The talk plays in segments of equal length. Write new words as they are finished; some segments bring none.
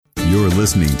You're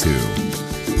listening to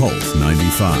Pulse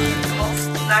 95. Pulse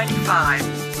 95.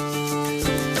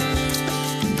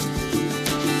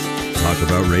 Talk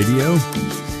about radio?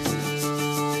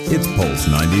 It's Pulse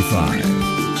 95.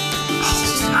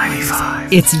 Pulse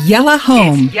 95. It's Yella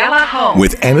Home. It's Yella Home.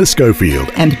 With Anna Schofield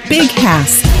and Big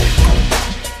Hass.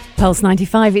 Pulse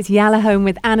 95, it's Yalla Home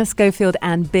with Anna Schofield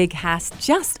and Big Hass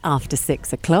just after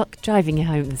 6 o'clock, driving you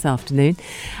home this afternoon.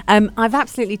 I've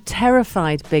absolutely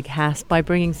terrified Big Hass by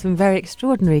bringing some very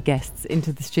extraordinary guests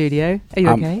into the studio. Are you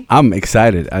okay? I'm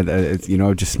excited. I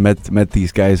just met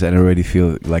these guys and I already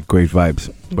feel like great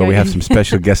vibes. But we have some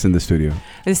special guests in the studio.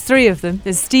 There's three of them.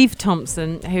 There's Steve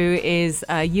Thompson, who is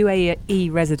a UAE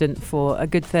resident for a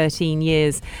good 13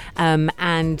 years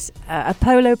and a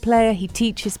polo player. He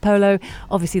teaches polo.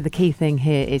 Obviously, the key thing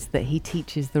here is that he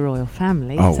teaches the royal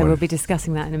family. We'll be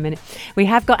discussing that in a minute. We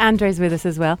have got Andres with us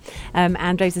as well.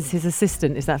 Andres is his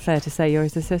assistant. Is that fair to say you're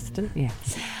his assistant? Yeah.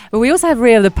 But we also have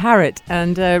Rio the parrot.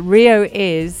 And Rio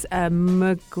is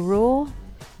McGraw.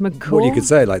 Well, you could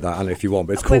say it like that, Anna, if you want,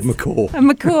 but it's called macaw. A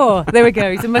macaw. There we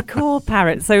go. He's a macaw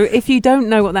parrot. So if you don't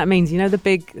know what that means, you know the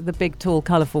big, tall,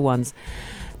 colourful ones.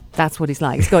 That's what he's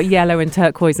like. He's got yellow and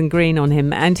turquoise and green on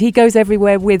him. And he goes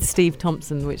everywhere with Steve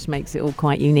Thompson, which makes it all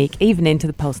quite unique, even into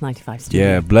the Pulse 95 studio.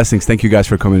 Yeah, blessings. Thank you guys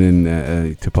for coming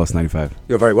in to Pulse 95.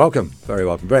 You're very welcome. Very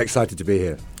welcome. Very excited to be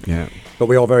here. Yeah. But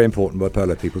we are very important. We're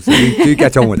polo people, so do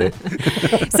get on with it.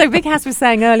 So Big Hass was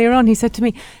saying earlier on, he said to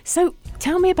me, so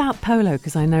tell me about polo,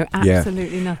 because I know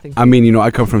absolutely nothing. I mean, I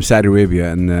come from Saudi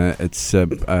Arabia, and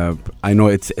I know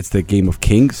it's the game of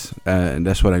kings, and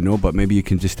that's what I know. But maybe you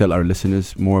can just tell our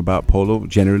listeners more about polo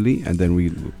generally, and then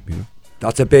we.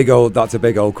 That's a big old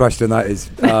question. That is,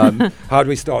 how do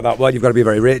we start that? Well, you've got to be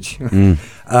very rich.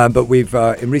 But we've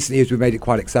in recent years we've made it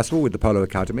quite accessible with the Polo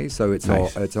Academy. So it's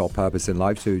nice. It's our purpose in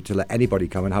life to let anybody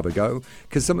come and have a go.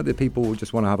 Because some of the people will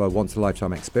just want to have a once in a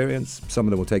lifetime experience. Some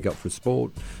of them will take it up for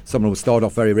sport. Some of them will start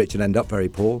off very rich and end up very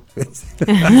poor.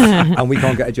 And we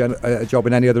can't get a job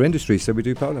in any other industry, so we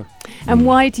do polo. And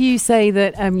why do you say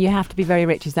that you have to be very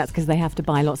rich? Is that because they have to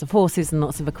buy lots of horses and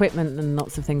lots of equipment and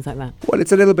lots of things like that? Well,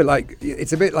 it's a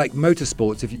bit like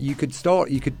motorsports. If you could start,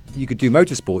 you could do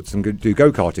motorsports and do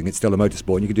go-karting. It's still a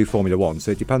motorsport, and you could do Formula One.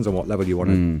 So it depends on what level you want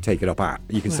to take it up at.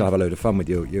 You can still have a load of fun with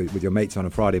your mates on a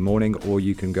Friday morning, or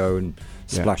you can go and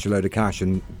splash a load of cash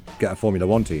and get a Formula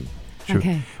One team. Sure.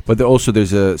 Okay. But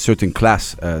there's a certain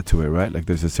class to it, right? Like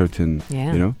there's a certain,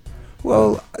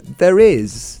 Well, there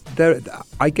is.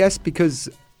 I guess because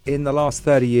in the last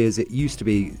 30 years, it used to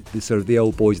be the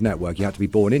old boys network. You had to be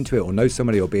born into it or know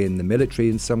somebody or be in the military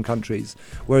in some countries.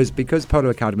 Whereas because polo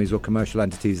academies or commercial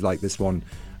entities like this one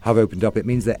have opened up, it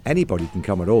means that anybody can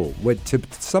come at all. To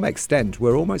some extent,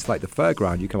 we're almost like the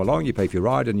fairground. You come along, you pay for your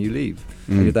ride and you leave.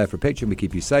 And you're there for a picture and we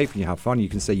keep you safe and you have fun. You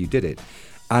can say you did it.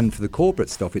 And for the corporate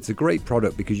stuff, it's a great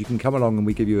product because you can come along and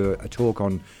we give you a talk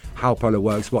on how polo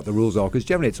works, what the rules are. Because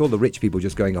generally, it's all the rich people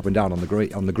just going up and down on the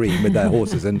green with their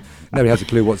horses, and nobody has a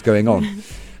clue what's going on.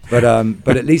 But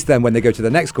at least then, when they go to the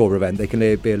next corporate event, they can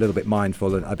be a little bit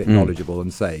mindful and a bit knowledgeable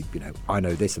and say, I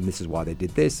know this and this is why they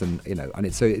did this, and and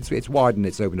it's wide and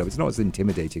it's opened up. It's not as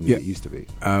intimidating as it used to be.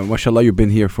 Mashallah, you've been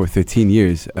here for 13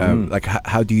 years. Like,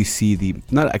 how do you see the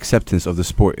not acceptance of the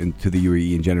sport into the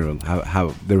UAE in general?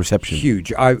 How the reception?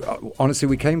 Huge. Honestly,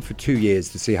 we came for 2 years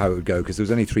to see how it would go because there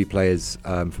was only 3 players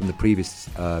from the previous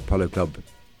polo club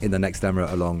in the next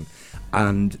emirate along.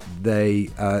 And they,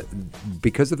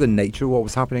 because of the nature of what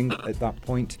was happening at that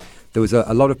point, there was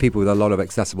a lot of people with a lot of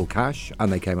accessible cash,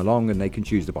 and they came along and they can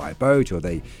choose to buy a boat, or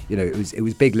they, it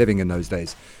was big living in those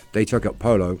days. They took up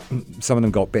polo. Some of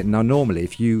them got bitten. Now, normally,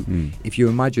 if you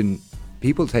imagine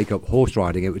people take up horse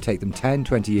riding, it would take them 10,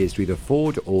 20 years to either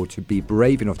afford or to be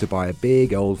brave enough to buy a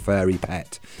big old furry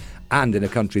pet. And in a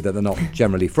country that they're not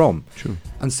generally from. True.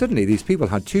 And suddenly these people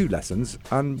had 2 lessons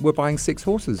and were buying 6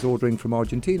 horses, ordering from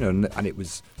Argentina. And it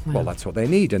was, well, that's what they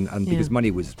need. And because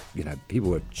money was, people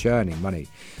were churning money.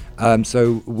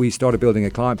 So we started building a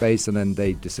client base and then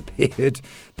they disappeared.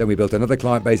 Then we built another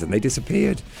client base and they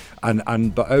disappeared.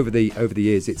 But over the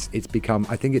years, it's become,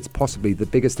 I think it's possibly the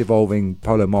biggest evolving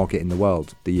polo market in the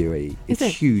world, the UAE. Is it's it?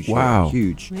 huge. Wow.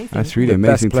 Huge. Amazing. That's really the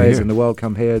amazing best players to in hear. the world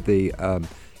come here.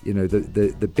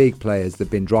 The big players, the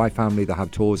Bin Dry family that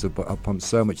have tours have pumped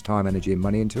so much time, energy and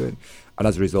money into it. And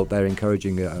as a result, they're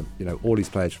encouraging, all these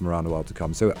players from around the world to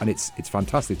come. So, and it's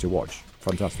fantastic to watch.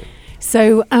 Fantastic.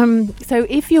 So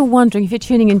if you're wondering, if you're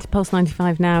tuning into Pulse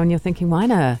 95 now and you're thinking, why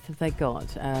on earth have they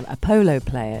got a polo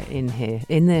player in here,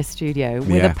 in their studio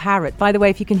with a parrot? By the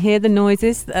way, if you can hear the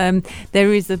noises,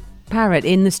 there is a parrot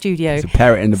in the studio. There's a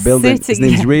parrot in the building. His Sitting-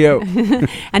 name's Rio.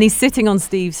 And he's sitting on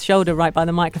Steve's shoulder right by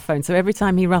the microphone. So every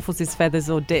time he ruffles his feathers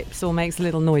or dips or makes a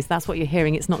little noise, that's what you're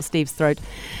hearing. It's not Steve's throat.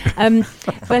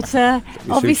 But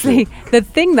obviously, the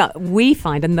thing that we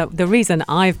find, and the reason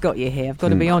I've got you here, I've got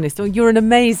to be honest, you're an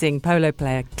amazing polo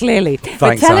player, clearly. But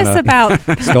Thanks, tell Anna. us about...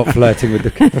 Stop flirting with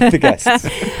the guests.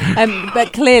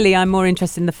 but clearly, I'm more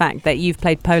interested in the fact that you've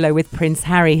played polo with Prince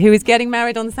Harry, who is getting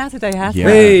married on Saturday, Hath? Yeah.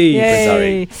 Hey, Prince Yay.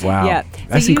 Harry. Wow. Yeah.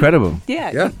 That's you- incredible.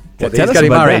 Yeah. Yeah. What, Tell he's us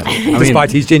getting about married, that. I mean-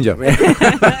 despite he's ginger.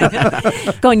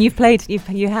 Go on, you've played,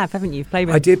 you have, haven't you? You've played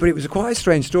with I did, but it was quite a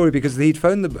strange story because he'd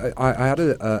phoned I had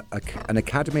an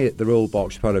academy at the Royal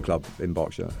Berkshire Polo Club in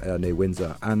Berkshire near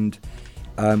Windsor, and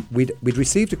we'd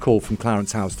received a call from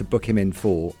Clarence House to book him in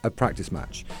for a practice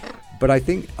match. But I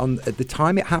think at the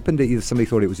time it happened, either somebody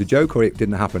thought it was a joke or it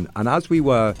didn't happen. And as we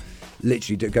were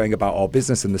literally going about our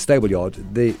business in the stable yard,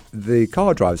 the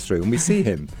car drives through and we see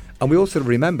him, and we all sort of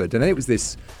remembered, and then it was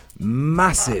this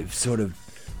massive sort of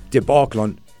debacle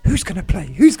on who's going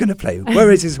to play, where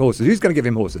is his horses, who's going to give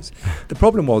him horses. The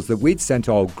problem was that we'd sent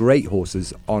our great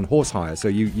horses on horse hire, so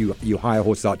you hire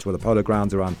horses out to other polo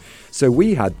grounds around, so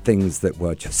we had things that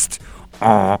were just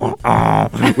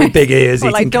with big ears,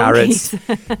 Well, eating like carrots,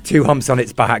 2 humps on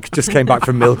its back, just came back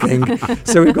from milking.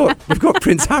 So we've got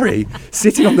Prince Harry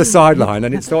sitting on the sideline,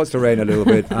 and it starts to rain a little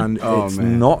bit, and it's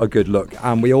not a good look.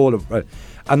 And we all have,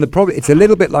 and the problem, it's a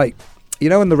little bit like, you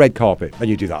know, on the red carpet, and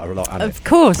you do that a lot, Anna. Of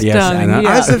course, Yes, darling. Anna.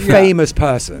 Yeah. As a famous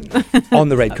person on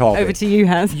the red carpet, Over to you,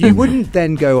 Hath. you wouldn't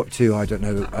then go up to, I don't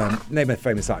know, name a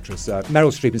famous actress,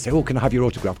 Meryl Streep, and say, "Oh, can I have your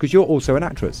autograph?" Because you're also an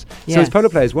actress. Yeah. So as polo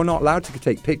players, we're not allowed to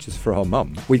take pictures for our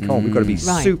mum. We can't. We've got to be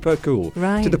Right. super cool.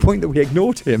 Right. To the point that we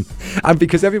ignored him, and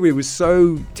because everybody was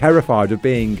so terrified of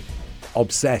being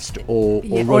obsessed or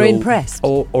Yeah, or royal- impressed.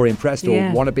 or impressed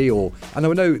Yeah. or wannabe, or and there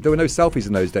were no selfies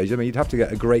in those days. I mean, you'd have to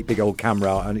get a great big old camera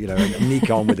out, and a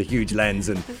Nikon with a huge lens,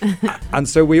 and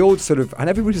so we all sort of, and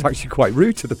everybody was actually quite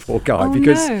rude to the poor guy Oh,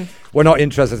 because no. we're not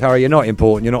interested, Harry. You're not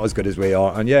important. You're not as good as we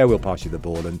are, and yeah, we'll pass you the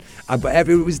ball. And but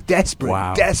everyone was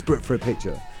desperate for a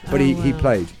picture. But he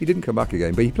played. He didn't come back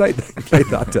again, but he played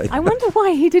that day. I wonder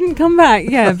why he didn't come back.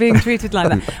 Yeah, being treated like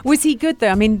that. Was he good though?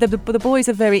 I mean, the boys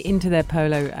are very into their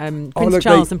polo. Prince look,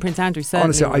 Charles they- and Prince Andrew certainly.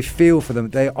 Honestly, were. I feel for them.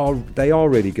 They are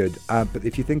really good. But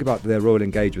if you think about their royal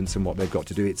engagements and what they've got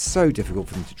to do, it's so difficult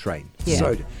for them to train.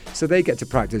 Yeah. So they get to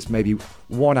practice maybe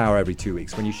 1 hour every 2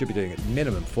 weeks when you should be doing it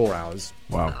minimum 4 hours.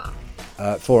 Wow.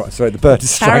 Sorry, the bird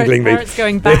is strangling me. Parrot's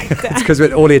going back. It's because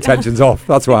all the attention's off.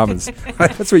 That's what happens.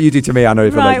 That's what you do to me, Anna,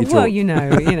 if I Right, let you well, talk. you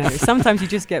know, sometimes you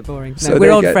just get boring. No, So we're they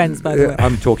old get- friends, by the way.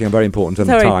 I'm talking. I'm very important on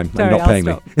Sorry, time sorry, and not I'll paying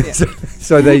stop. me. Yeah.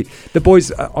 So the boys,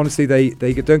 honestly, they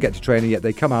don't get to train, and yet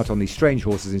they come out on these strange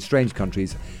horses in strange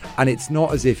countries, and it's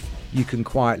not as if you can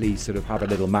quietly sort of have a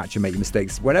little match and make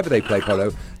mistakes. Whenever they play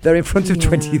polo, they're in front of Yeah.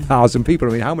 20,000 people.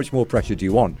 I mean, how much more pressure do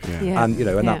you want? Yeah. Yeah. And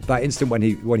Yeah. that instant when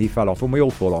he fell off, and we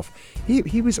all fall off,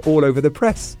 he was all over the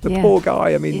press. The Yeah. poor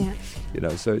guy. I mean,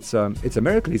 Yeah. so it's a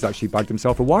miracle he's actually bagged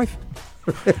himself a wife.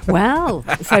 Well,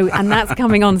 and that's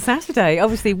coming on Saturday.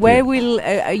 Obviously, where will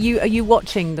are you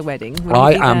watching the wedding? Will you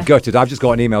I be am there? gutted. I've just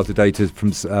got an email today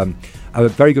from a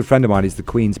very good friend of mine. Is the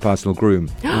Queen's personal groom.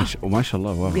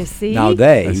 Mashallah. Wow. You see? Now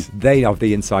they That's- have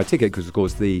the inside ticket because of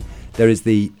course there is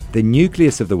the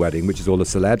nucleus of the wedding, which is all the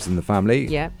celebs and the family.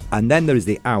 Yeah. And then there is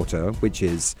the outer, which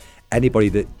is anybody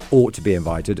that ought to be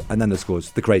invited, and then there's of course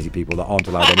the crazy people that aren't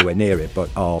allowed anywhere near it, but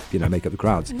are make up the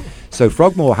crowds. So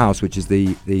Frogmore House, which is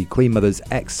the Queen Mother's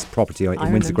ex property in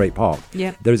remember. Windsor Great Park,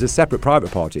 Yep. there is a separate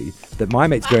private party that my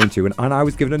mate's going to, and I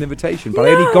was given an invitation, but I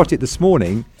only got it this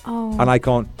morning, and I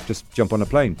can't just jump on a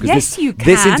plane because Yes, you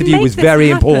this can. interview Make was this very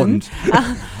happen. important.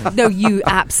 No, you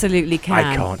absolutely can.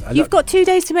 I can't. You've got 2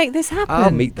 days to make this happen.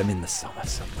 I'll meet them in the summer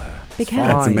somewhere. Big It's House.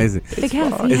 That's fine. amazing. Big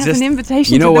House. He It's has just- an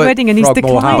invitation you know to the what? wedding and he's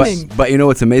Frogmore House. declining. But you know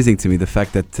what's amazing to me? The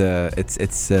fact that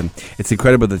it's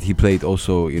incredible that he played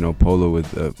also polo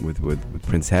with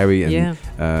Prince Harry, and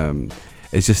Yeah.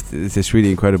 it's just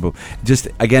really incredible. Just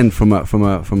again from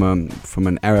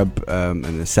an Arab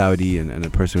and a Saudi and a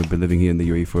person who's been living here in the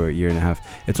UAE for a year and a half.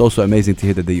 It's also amazing to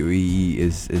hear that the UAE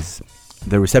is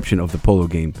the reception of the polo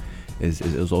game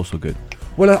is also good.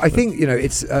 Well, I think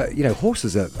it's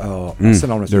horses are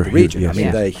synonymous They're with the region. huge, I mean,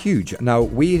 yes. they're huge. Now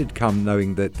we had come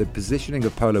knowing that the positioning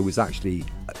of polo was actually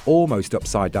almost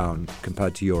upside down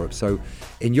compared to Europe. So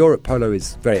in Europe, polo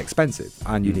is very expensive,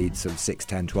 and you need sort of 6,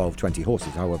 10, 12, 20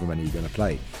 horses, however many you're going to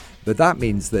play. But that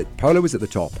means that polo was at the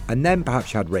top, and then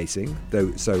perhaps you had racing,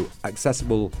 so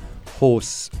accessible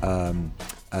horse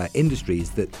industries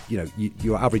that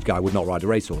your average guy would not ride a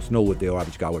racehorse, nor would your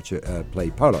average guy play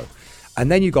polo. And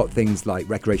then you got things like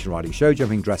recreational riding, show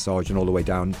jumping, dressage, and all the way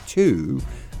down to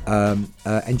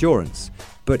endurance.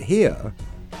 But here,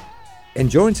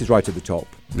 endurance is right at the top.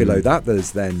 Below that,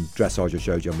 there's then dressage or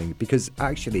show jumping, because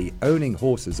actually owning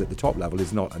horses at the top level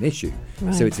is not an issue.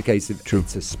 Right. So it's a case of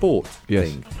it's a sport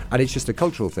thing, and it's just a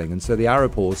cultural thing. And so the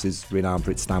Arab horse is renowned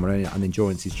for its stamina, and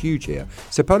endurance is huge here.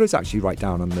 So polo is actually right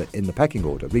down in the pecking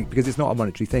order, because it's not a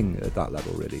monetary thing at that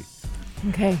level, really.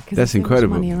 Okay, 'cause That's there's so much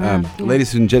incredible. money around. Yeah.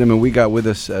 Ladies and gentlemen, we got with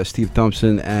us Steve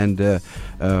Thompson and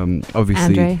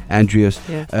obviously Andreas.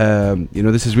 Yeah.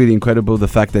 This is really incredible. The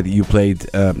fact that you played,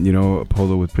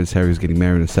 polo with Prince Harry who's getting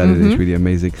married on Saturday is really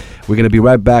amazing. We're going to be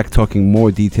right back talking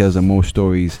more details and more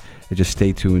stories. Just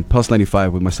stay tuned. Pulse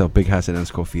 95 with myself, Big Hassan and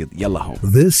Schofield. Yalla home.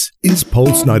 This is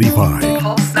Pulse 95.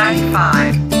 Pulse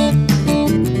 95.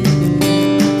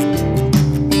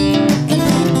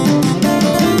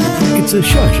 It's a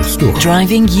Sharjah story.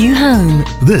 Driving you home.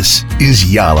 This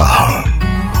is Yalla Home.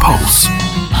 Pulse.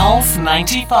 Pulse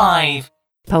 95.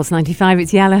 Pulse 95,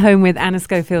 it's Yalla Home with Anna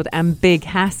Schofield and Big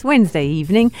Hass. Wednesday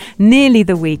evening, nearly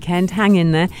the weekend. Hang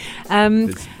in there.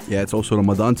 It's also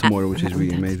Ramadan tomorrow, which is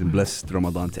really amazing. Blessed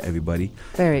Ramadan to everybody.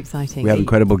 Very exciting. We have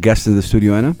incredible guests in the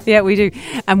studio, Anna. Yeah, we do.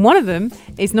 And one of them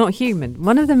is not human.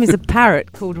 One of them is a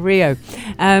parrot called Rio,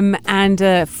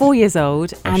 and 4 years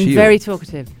old and very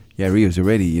talkative. Yeah, Rio's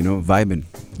already, vibing.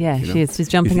 Yeah, she is. She's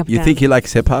jumping up and You down. think he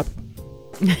likes hip-hop?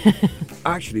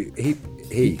 Actually,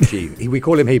 she. We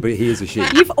call him he, but he is a she.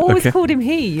 You've always called him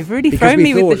he. You've really Because thrown we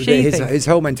me with thought the she that thing. his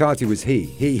whole mentality was he.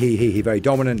 He very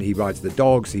dominant. He rides the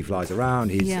dogs. He flies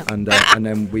around. And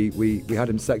then we had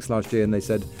him sex last year, and they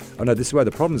said, oh no, this is where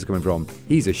the problem's coming from.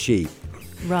 He's a she.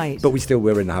 Right. But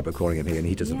we're in the habit of calling him he, and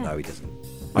he doesn't know. He doesn't.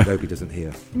 I hope he doesn't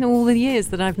hear. In all the years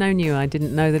that I've known you, I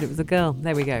didn't know that it was a girl.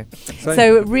 There we go.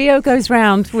 So Rio goes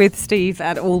round with Steve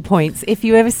at all points. If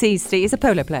you ever see Steve, he's a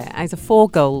polo player. He's a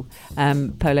 4-goal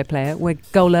polo player. We're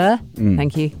goaler.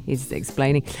 Thank you. He's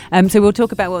explaining. So we'll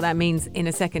talk about what that means in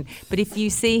a second. But if you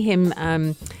see him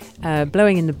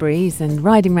blowing in the breeze and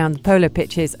riding around the polo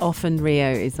pitches, often Rio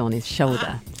is on his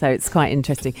shoulder. So it's quite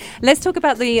interesting. Let's talk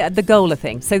about the goaler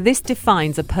thing. So this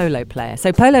defines a polo player.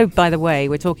 So polo, by the way,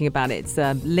 we're talking about it. It's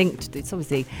linked. It's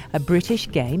obviously a British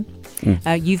game.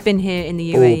 You've been here in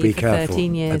the UAE for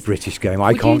 13 years. A British game.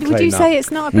 I can't claim that. Would you say it's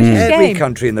not a British game? Every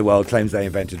country in the world claims they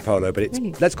invented polo, but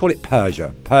let's call it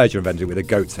Persia. Persia invented it with a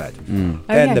goat's head.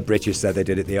 Then the British said they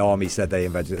did it. The army said they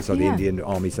invented it. So the Indian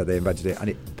army said they invented it.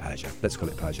 And Persia. Let's call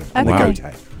it Persia. And the goat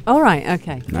head. All right.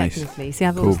 Okay. Nice. Technically. See,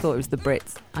 I've always thought it was the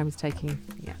Brits. I was taking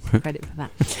credit for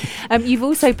that. You've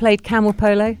also played camel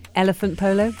polo, elephant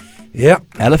polo. Yeah.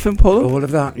 Elephant polo? All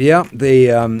of that. Yeah.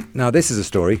 Now this is a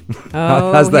story.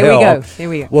 Oh, As they are. Here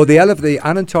we go. Well, the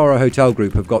Anantara Hotel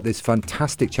Group have got this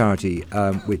fantastic charity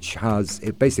which has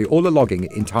basically all the logging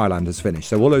in Thailand has finished.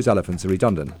 So all those elephants are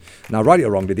redundant. Now, rightly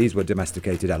or wrongly, these were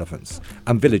domesticated elephants,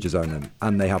 and villagers own them,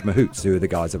 and they have mahouts, who are the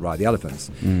guys that ride the elephants.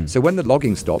 So when the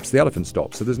logging stops, the elephant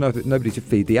stops. So there's nobody to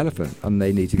feed the elephant, and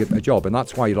they need to get a job, and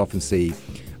that's why you'll often see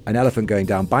an elephant going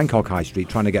down Bangkok High Street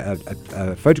trying to get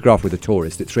a photograph with a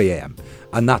tourist at 3 a.m.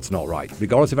 And that's not right.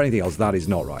 Regardless of anything else, that is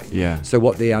not right. Yeah. So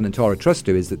what the Anantara Trust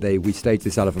do is that we stage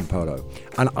this elephant polo.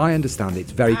 And I understand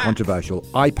it's very controversial.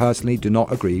 I personally do not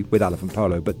agree with elephant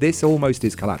polo, but this almost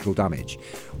is collateral damage.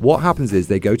 What happens is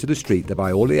they go to the street, they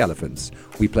buy all the elephants,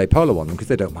 we play polo on them because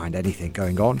they don't mind anything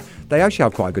going on. They actually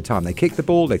have quite a good time. They kick the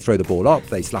ball, they throw the ball up,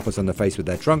 they slap us on the face with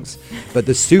their trunks. But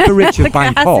the super rich of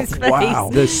Bangkok,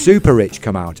 the super rich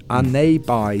come out and they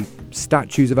buy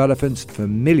statues of elephants for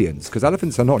millions, because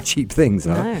elephants are not cheap things.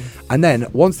 No. And then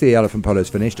once the elephant polo is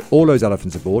finished, all those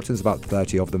elephants are bought, and there's about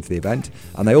 30 of them for the event,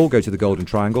 and they all go to the Golden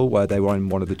Triangle, where they were in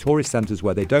one of the tourist centres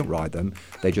where they don't ride them,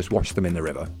 they just wash them in the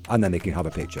river, and then they can have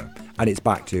a picture. And it's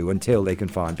back to until they can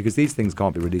find, because these things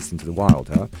can't be released into the wild,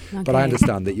 But I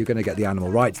understand that you're going to get the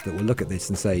animal rights that will look at this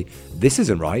and say, this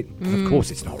isn't right. Of course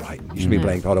it's not right. You should be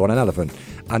playing polo on an elephant.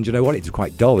 And you know what? It's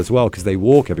quite dull as well, because they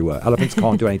walk everywhere. Elephants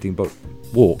can't do anything but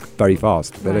walk very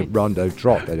fast. They don't run, don't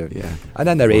trot. They don't. Yeah. And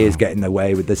then their ears get in the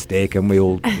way with the stick, and we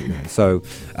all. So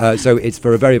it's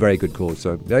for a very, very good cause.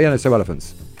 So so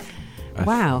elephants.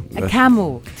 Wow, a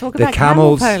camel. Talk The about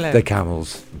camels. camel polo. The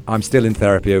camels. I'm still in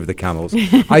therapy over the camels.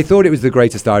 I thought it was the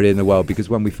greatest idea in the world, because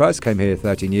when we first came here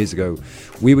 13 years ago,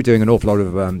 we were doing an awful lot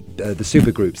of the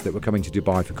super groups that were coming to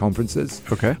Dubai for conferences.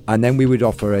 Okay. And then we would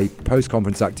offer a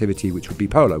post-conference activity, which would be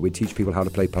polo. We'd teach people how to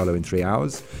play polo in 3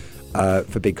 hours.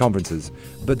 for big conferences.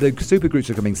 But the super groups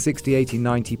are coming 60, 80,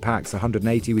 90 packs,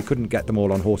 180. We couldn't get them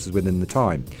all on horses within the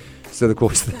time. So, of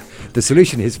course, the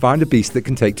solution is find a beast that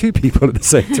can take two people at the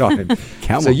same time.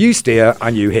 So you steer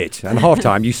and you hit. And half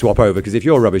time you swap over, because if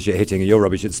you're rubbish at hitting and you're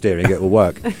rubbish at steering, it will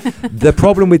work. The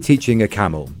problem with teaching a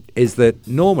camel is that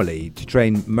normally, to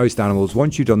train most animals,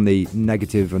 once you've done the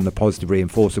negative and the positive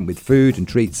reinforcement with food and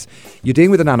treats, you're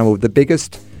dealing with an animal with the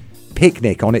biggest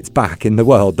picnic on its back in the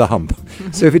world, the hump.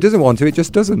 So if it doesn't want to, it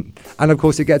just doesn't. And of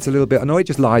course it gets a little bit annoyed, it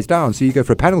just lies down. So you go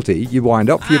for a penalty, you wind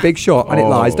up for your big shot, and it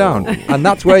lies down. And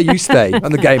that's where you stay,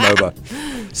 and the game over.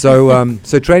 So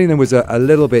so training them was a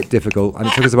little bit difficult, and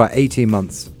it took us about 18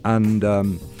 months. And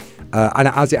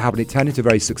as it happened, it turned into a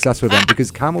very successful event, because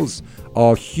camels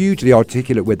are hugely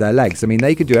articulate with their legs. I mean,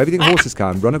 they can do everything horses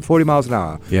can, run at 40 miles an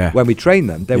hour. Yeah. When we trained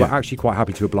them, they were actually quite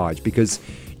happy to oblige, because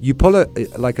you pull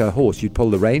like a horse, you'd pull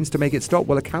the reins to make it stop.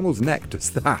 Well, a camel's neck does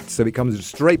that, so it comes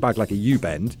straight back like a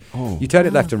U-bend. You turn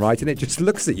it left and right, and it just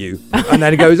looks at you, and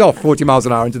then it goes off 40 miles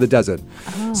an hour into the desert.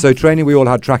 So training, we all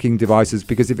had tracking devices,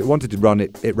 because if it wanted to run,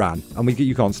 it ran, and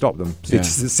you can't stop them. So you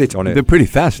just sit on it. They're pretty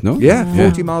fast, no? Yeah,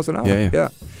 40 miles an hour. Yeah.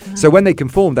 So when they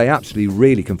conform, they actually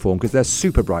really conform, because they're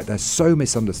super bright. They're so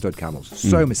misunderstood, camels,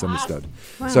 so misunderstood.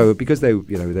 Wow. So because they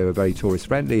were very tourist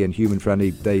friendly and human friendly,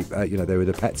 they were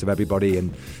the pets of everybody,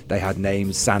 and they had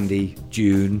names: Sandy,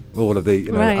 June, all of the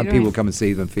and people would come and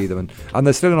see them, feed them, and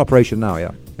they're still in operation now.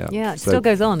 Yeah, it still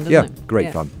goes on, doesn't it?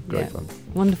 Great fun.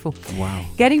 Wonderful. Wow.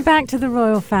 Getting back to the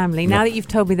royal family, now that you've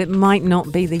told me that it might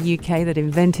not be the UK that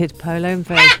invented polo, I'm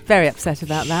very, very upset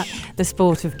about that, the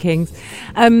sport of kings.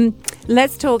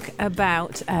 Let's talk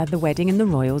about the wedding and the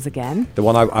royals again. The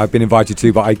one I've been invited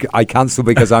to, but I cancelled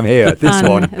because I'm here. This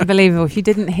one. Unbelievable. If you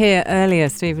didn't hear earlier,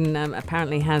 Stephen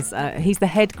apparently has, he's the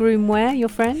head groom where, your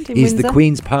friend in He's Windsor? the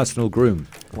Queen's personal groom.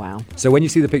 Wow. So when you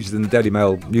see the pictures in the Daily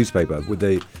Mail newspaper with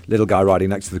the little guy riding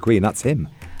next to the Queen, that's him.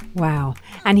 Wow.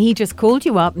 And he just called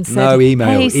you up and said, No,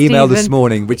 email this Stephen.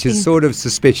 morning, which is sort of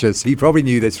suspicious. He probably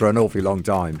knew this for an awfully long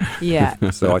time. Yeah.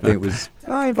 So I think it was,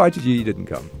 I invited you didn't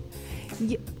come.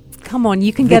 Come on,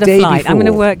 you can The get a day flight. I'm going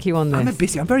to before. work you on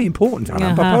this. I'm very important, Anna.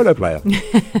 I'm a polo player.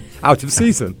 Out of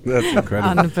season. That's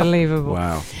incredible. Unbelievable.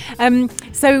 Wow.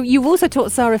 So you've also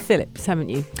taught Zara Phillips, haven't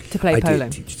you, to play polo? I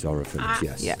did teach Zara Phillips,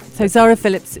 yes. Yeah. So Zara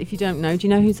Phillips, if you don't know, do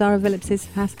you know who Zara Phillips is?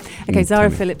 Okay,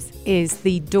 Zara Phillips is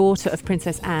the daughter of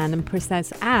Princess Anne, and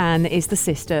Princess Anne is the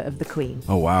sister of the Queen.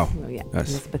 Oh, wow. Well, yeah,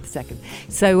 That's- Elizabeth II.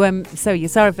 So your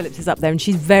Zara Phillips is up there, and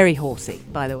she's very horsey,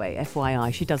 by the way,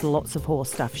 FYI. She does lots of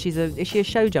horse stuff. Is she a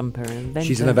show jumper?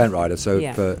 She's an event rider, so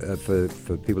Yeah.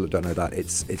 for people that don't know that,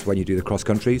 it's when you do the cross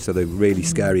country, so the really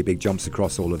scary big jumps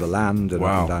across all of the land and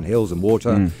up and down hills and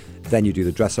water. Then you do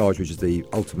the dressage, which is the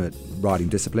ultimate riding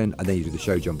discipline, and then you do the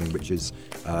show jumping, which is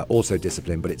also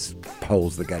discipline, but it's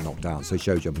poles that get knocked down, so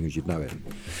show jumping as you'd know it.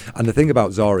 And the thing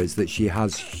about Zara is that she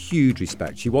has huge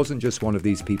respect. She wasn't just one of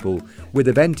these people with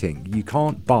eventing. You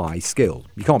can't buy skill.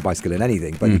 You can't buy skill in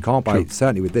anything, but you can't buy it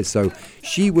certainly with this. So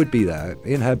she would be there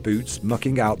in her boots,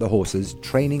 mucking out the horses,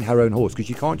 training her own horse, because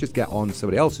you can't just get on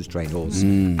somebody else's trained horse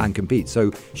and compete.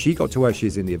 So she got to where she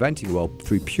is in the eventing world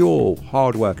through pure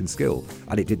hard work and skill,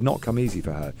 and it did not come easy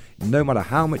for her. No matter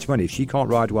how much money, if she can't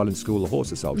ride well and school the horse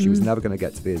herself, she was never going to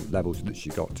get to the levels that she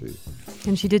got to.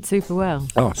 And she did super well.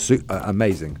 Oh,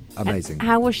 amazing.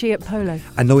 How was she at polo?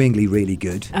 Annoyingly really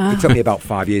good. It took me about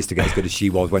 5 years to get as good as she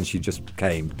was when she just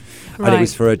came. And it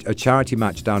was for a charity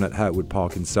match down at Hurtwood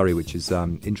Park in Surrey, which is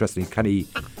interesting.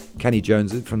 Kenny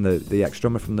Jones from the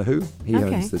ex-drummer from The Who. He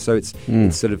owns this. So it's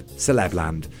sort of celeb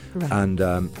land. Right.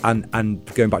 And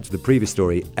going back to the previous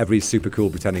story, everybody's super cool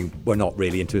pretending we're not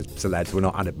really into celebs, we're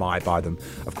not admired by them.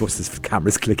 Of course, there's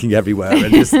cameras clicking everywhere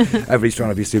and just everybody's trying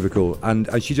to be super cool. And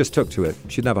she just took to it.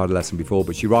 She'd never had a lesson before,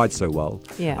 but she rides so well.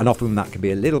 Yeah. And often that can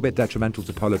be a little bit detrimental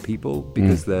to polo people,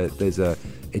 because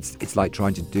it's like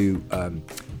trying to do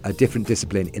a different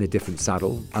discipline in a different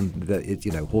saddle, and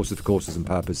horses for courses and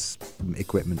purpose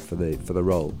equipment for the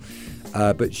role.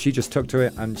 But she just took to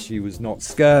it, and she was not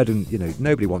scared. And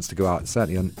nobody wants to go out,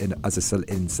 certainly in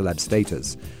celeb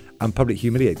status, and publicly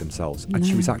humiliate themselves. And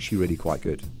she was actually really quite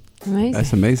good. Amazing.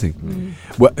 That's amazing.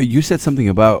 Well, you said something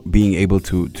about being able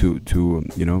to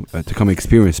come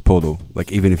experience polo,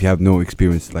 like even if you have no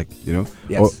experience,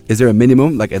 Yes. Or is there a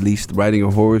minimum, like at least riding a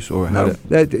horse or how?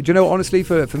 No. Do you know, honestly,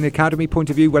 from the academy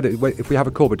point of view, if we have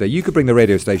a corporate day, you could bring the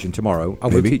radio station tomorrow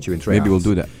and we'll teach you in 3 hours. Maybe we'll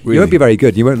do that. Really? You won't be very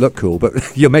good, you won't look cool,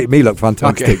 but you'll make me look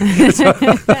fantastic.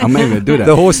 Okay. I'm maybe gonna do that.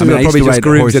 The horses are probably just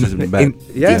groomed in.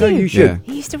 You should.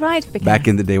 He used to ride. Back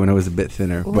in the day when I was a bit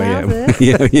thinner. Wow, but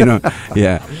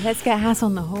yeah. Let's get Hass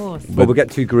on the horse. Well, we'll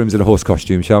get 2 grooms in a horse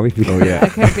costume, shall we? Oh yeah.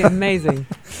 Okay, it'd be amazing.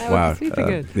 That Wow. would be super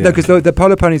good. Yeah. No, because the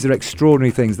polo ponies are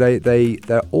extraordinary things.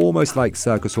 They're almost like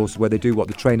circus horses, where they do what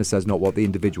the trainer says, not what the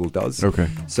individual does. Okay.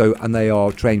 So, and they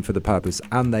are trained for the purpose,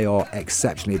 and they are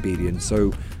exceptionally obedient.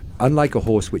 So, unlike a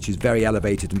horse which is very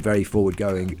elevated and very forward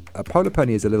going, a polo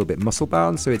pony is a little bit muscle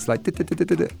bound. So it's like,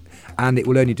 and it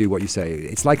will only do what you say.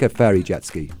 It's like a fairy jet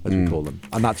ski, as we call them,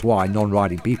 and that's why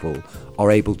non-riding people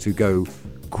are able to go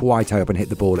quite high up and hit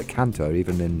the ball at canter,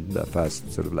 even in the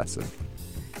first sort of lesson.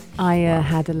 I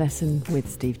had a lesson with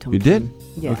Steve Thompson. You did?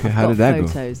 Yeah. Okay, I've how got did that go?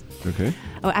 photos. Okay.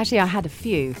 Oh, actually, I had a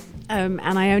few, and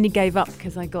I only gave up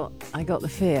because I got the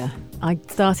fear. I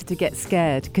started to get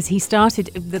scared because he started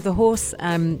the horse,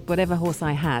 whatever horse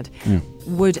I had,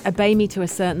 would obey me to a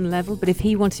certain level. But if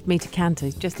he wanted me to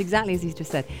canter, just exactly as he's just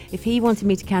said, if he wanted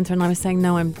me to canter and I was saying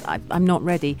no, I'm not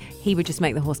ready, he would just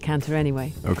make the horse canter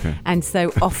anyway. Okay. And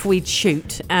so off we'd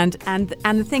shoot, and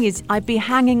the thing is, I'd be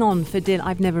hanging on for dear.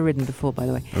 I've never ridden before, by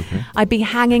the way. Okay. I'd be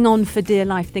hanging on for dear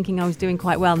life, thinking I was doing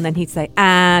quite well, and then he'd say,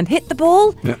 "And hit the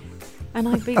ball." Yeah. And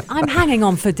I'd be, I'm hanging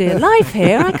on for dear life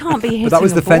here. I can't be hitting. But that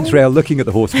was a the fence ball. rail looking at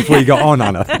the horse before you got on,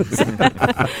 Anna.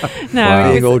 No,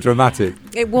 Wow. Being all dramatic.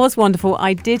 it was wonderful.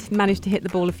 I did manage to hit the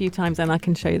ball a few times, and I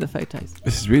can show you the photos.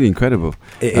 This is really incredible.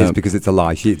 It is because it's a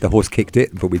lie. The horse kicked it,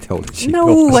 but we told her she No,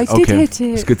 lost. I did Okay. hit it.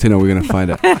 It's good to know. We're gonna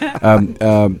find out.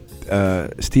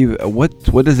 Steve,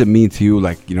 what does it mean to you?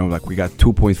 Like, you know, like we got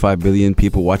 2.5 billion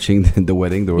people watching the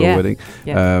wedding, the royal Yeah. wedding.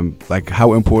 Yeah. Like,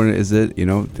 how important is it? You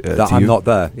know, That to I'm you? not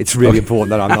there. It's really important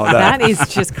that I'm not there. That is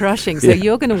just crushing. So Yeah.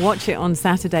 you're going to watch it on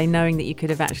Saturday, knowing that you could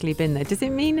have actually been there. Does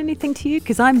it mean anything to you?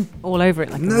 Because I'm all over it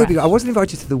like a No, rat. because I wasn't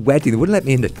invited to the wedding. They wouldn't let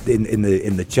me in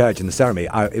the church in the ceremony.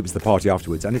 It was the party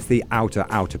afterwards, and it's the outer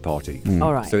party.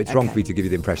 All right. So it's wrong okay. for me to give you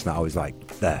the impression that I was like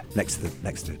there next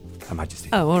to Her Majesty.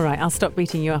 Oh, all right. I'll stop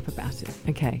beating you up about it.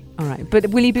 Okay. All right. But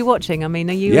will you be watching? I mean,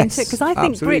 are you Yes, into it? Because I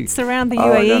think absolutely. Brits around the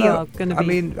Oh, UAE no. are going to be. I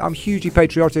mean, I'm hugely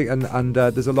patriotic, and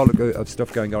there's a lot of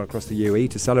stuff going on across the UAE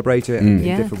to celebrate it in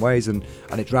Yeah. different ways, and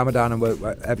it's Ramadan, and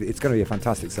it's going to be a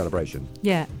fantastic celebration.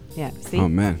 yeah. See? Oh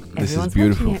man, this is Everyone's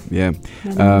beautiful. watching Yeah,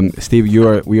 No, no. Steve,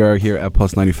 we are here at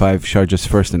Pulse 95, Sharjah's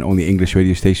first and only English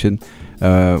radio station.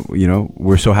 You know,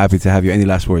 we're so happy to have you. Any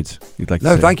last words you'd like to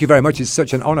No, say? thank you very much. It's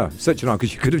such an honour,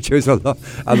 because you could have chosen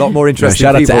a lot more Yeah, interesting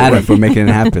shout out to people. Anna for making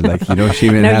it happen. Like, you know, she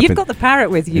made it No, happen. you've got the parrot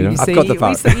with you. You know? You I've see, got the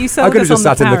parrot. You sold I could have us just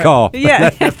on sat in the car.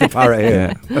 Yeah. Left the parrot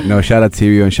here. Yeah. No, shout out to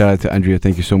you and shout out to Andrea.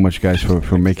 Thank you so much, guys,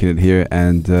 for making it here.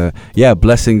 And yeah,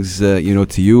 blessings, you know,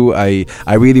 to you. I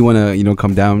really want to, you know,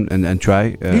 come down and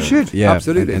try. You should, yeah,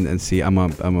 absolutely. and see. I'm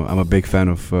a big fan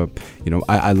of, you know,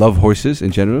 I love horses in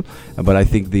general, but I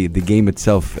think the game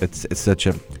itself, it's such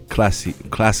a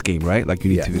class game, right? Like, you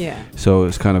need Yeah. to. Yeah. So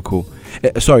it's kind of cool.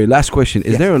 Sorry, last question.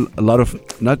 Is Yes. there a lot of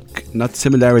not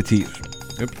similarity?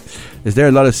 Is there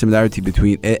a lot of similarity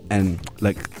between it and,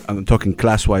 like, I'm talking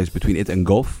class-wise, between it and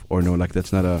golf, or no? Like,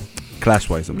 that's not a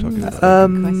class-wise. I'm talking. That's a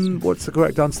good question. What's the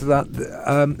correct answer to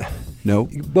that? No.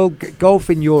 Well, golf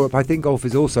in Europe, I think golf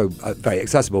is also very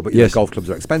accessible, but you know, Yes. golf clubs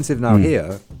are expensive now. Mm.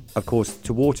 Here, of course,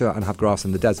 to water and have grass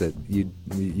in the desert, you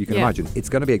can Yeah. imagine it's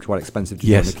going to be quite expensive to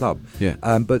Yes. join the club.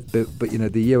 Yeah. But you know,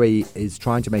 the UAE is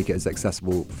trying to make it as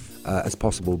accessible as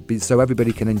possible, so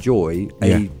everybody can enjoy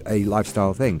a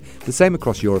lifestyle thing. The same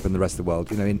across Europe and the rest of the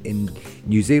world. You know, in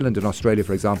New Zealand and Australia,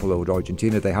 for example, or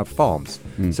Argentina, they have farms.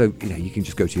 So you know, you can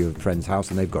just go to your friend's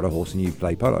house and they've got a horse and you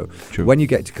play polo. True. When you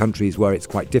get to countries where it's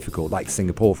quite difficult, like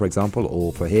Singapore, for example,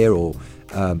 or for here, or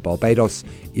Barbados,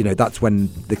 you know, that's when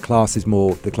the class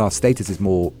status is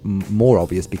more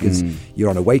obvious, because you're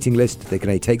on a waiting list. They can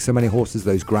only take so many horses.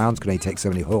 Those grounds can only take so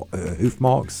many hoof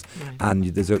marks,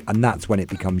 and and that's when it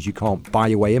becomes, you can't buy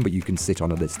your way in, but you can sit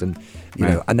on a list, and you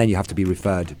know, and then you have to be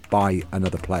referred by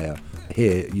another player.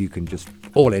 Here, you can just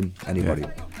all in anybody.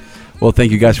 Yeah. Well,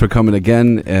 thank you guys for coming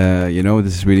again. You know,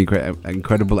 this is really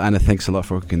incredible. Anna, thanks a lot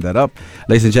for hooking that up.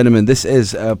 Ladies and gentlemen, this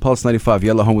is Pulse 95,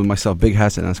 Yellow Home with myself, Big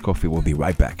Hass, and Nas Coffee. We'll be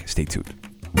right back. Stay tuned.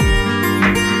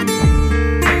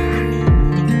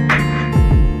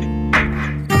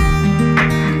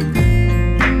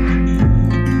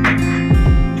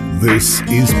 This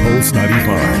is Pulse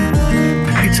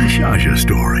 95. It's a Sharjah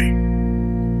story.